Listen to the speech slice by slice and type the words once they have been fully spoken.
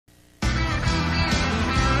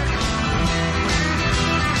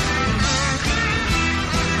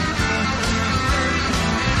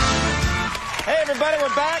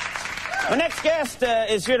back. Our next guest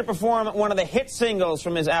is here to perform one of the hit singles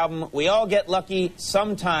from his album, We All Get Lucky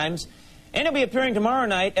Sometimes. And he'll be appearing tomorrow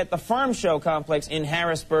night at the Farm Show Complex in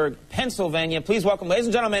Harrisburg, Pennsylvania. Please welcome, ladies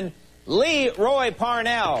and gentlemen, Roy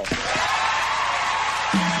Parnell.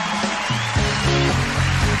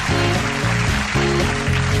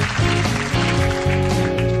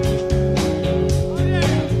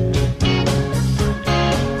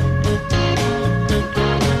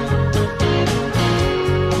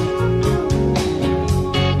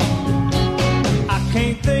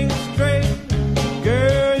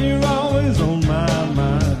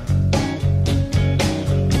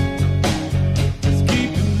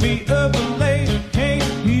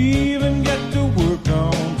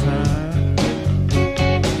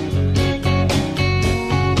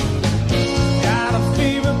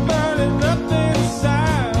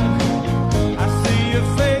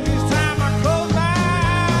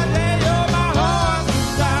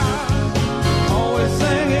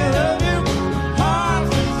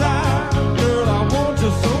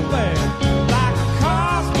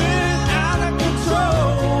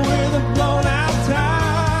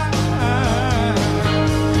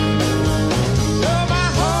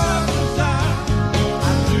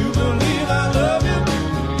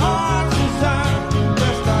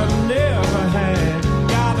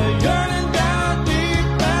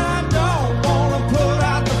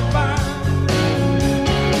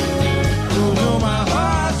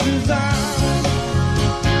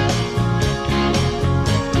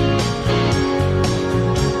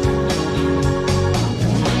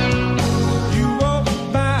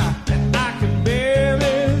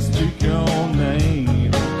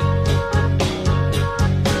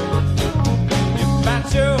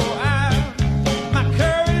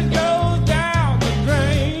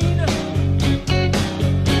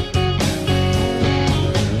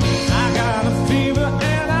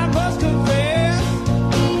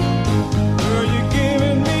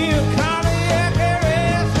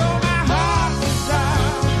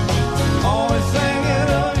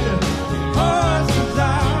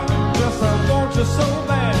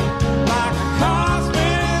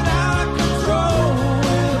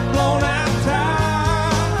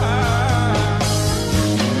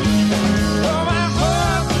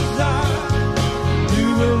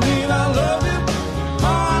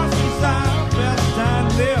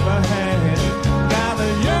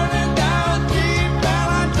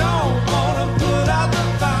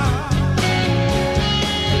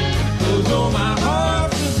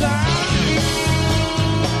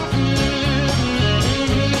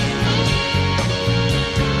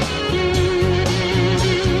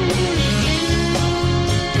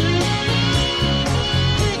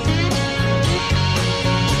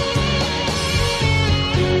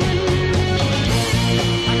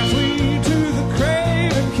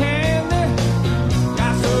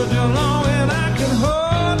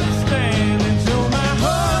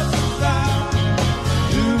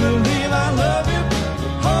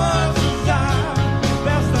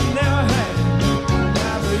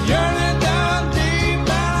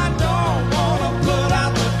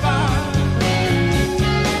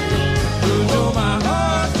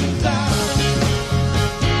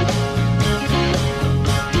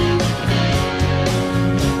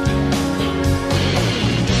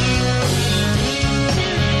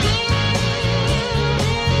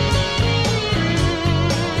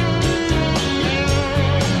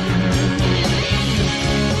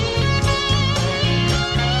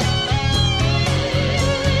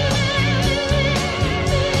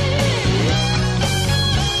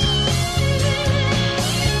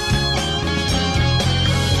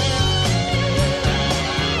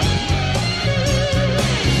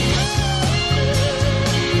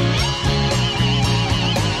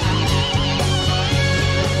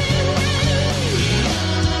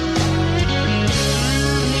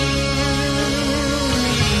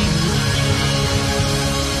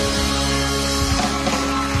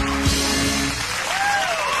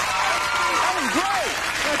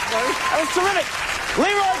 That was terrific.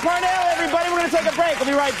 Roy Parnell, everybody. We're going to take a break. We'll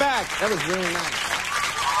be right back. That was really nice.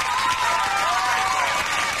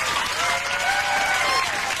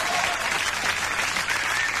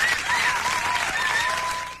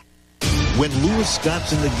 When Louis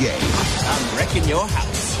Scott's in the game, I'm wrecking your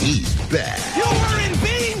house. He's bad. You're in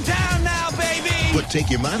Beantown now, baby. But take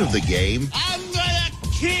him out of the game, I'm gonna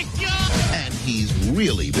kick you. and he's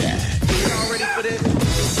really bad. You all ready for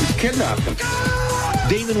this? Kidnap him.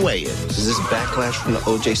 Damon Wayans. Is this backlash from the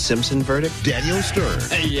O.J. Simpson verdict? Daniel Stern.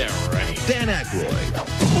 Yeah, right. Dan Aykroyd.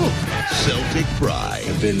 Celtic Pride.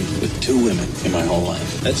 I've been with 2 women in my whole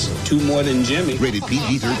life. That's 2 more than Jimmy. Rated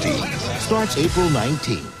PG-13. Starts April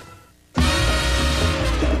 19th.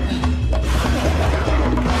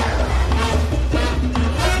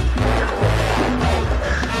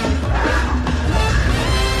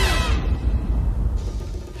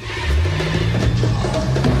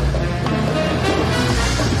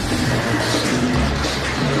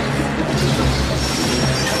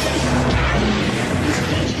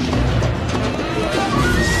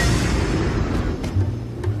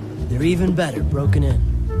 Even better, broken in.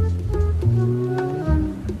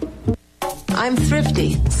 I'm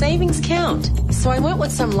thrifty. Savings count. So I went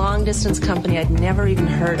with some long-distance company I'd never even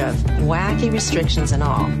heard of. Wacky restrictions and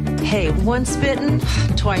all. Hey, once bitten,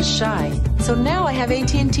 twice shy. So now I have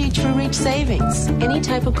AT&T True Reach Savings. Any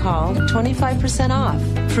type of call, 25% off.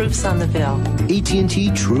 Proof's on the bill.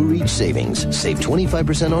 AT&T True Reach Savings. Save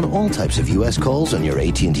 25% on all types of U.S. calls on your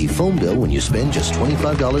AT&T phone bill when you spend just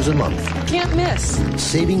 $25 a month. Can't miss.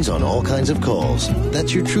 Savings on all kinds of calls.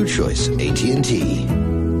 That's your true choice, AT&T.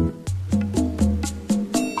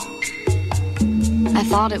 I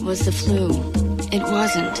thought it was the flu. It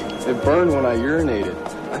wasn't. It burned when I urinated.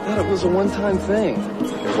 I thought it was a one-time thing.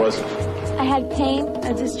 It wasn't. I had pain,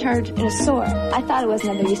 a discharge, and a sore. I thought it was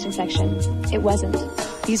another yeast infection. It wasn't.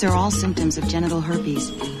 These are all symptoms of genital herpes,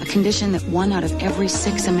 a condition that 1 out of every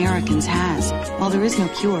 6 Americans has. While there is no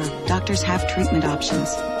cure, doctors have treatment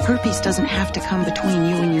options. Herpes doesn't have to come between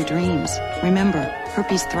you and your dreams. Remember,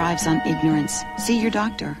 herpes thrives on ignorance. See your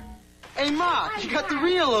doctor. Hey, Ma, you got the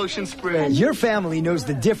real Ocean Spray. Your family knows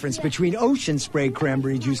the difference between Ocean Spray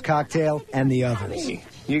Cranberry Juice Cocktail and the others.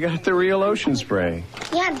 You got the real Ocean Spray.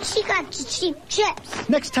 Yeah, but she got the cheap chips.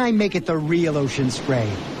 Next time, make it the real Ocean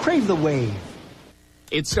Spray. Crave the wave.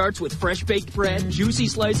 It starts with fresh baked bread, juicy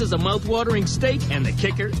slices of mouth-watering steak, and the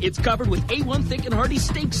kicker, it's covered with A1 thick and hearty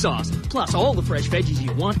steak sauce, plus all the fresh veggies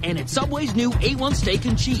you want, and it's Subway's new A1 steak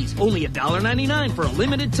and cheese, only $1.99 for a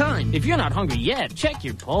limited time. If you're not hungry yet, check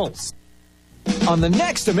your pulse. On the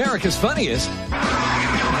next America's Funniest,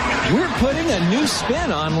 we're putting a new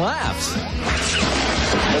spin on laughs.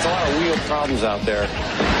 There's a lot of real problems out there.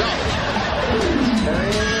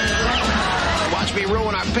 Watch me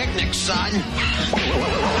ruin our picnic, son. You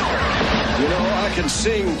know, I can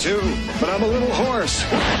sing, too, but I'm a little hoarse.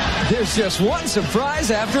 There's just one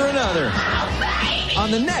surprise after another.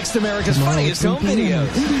 On the next America's Funniest Home Videos.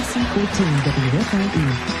 ABC 14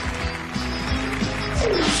 WFIE.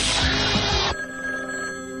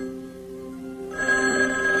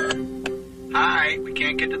 Hi, we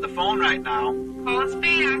can't get to the phone right now. Call us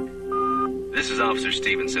back. This is Officer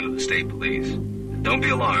Stevenson of the State Police. Don't be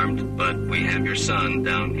alarmed, but we have your son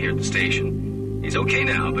down here at the station. He's okay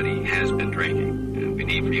now, but he has been drinking. And we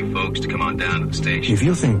need for you folks to come on down to the station. If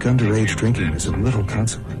you think underage drinking is of little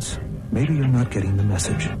consequence, maybe you're not getting the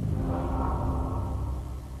message.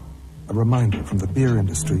 A reminder from the beer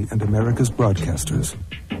industry and America's broadcasters.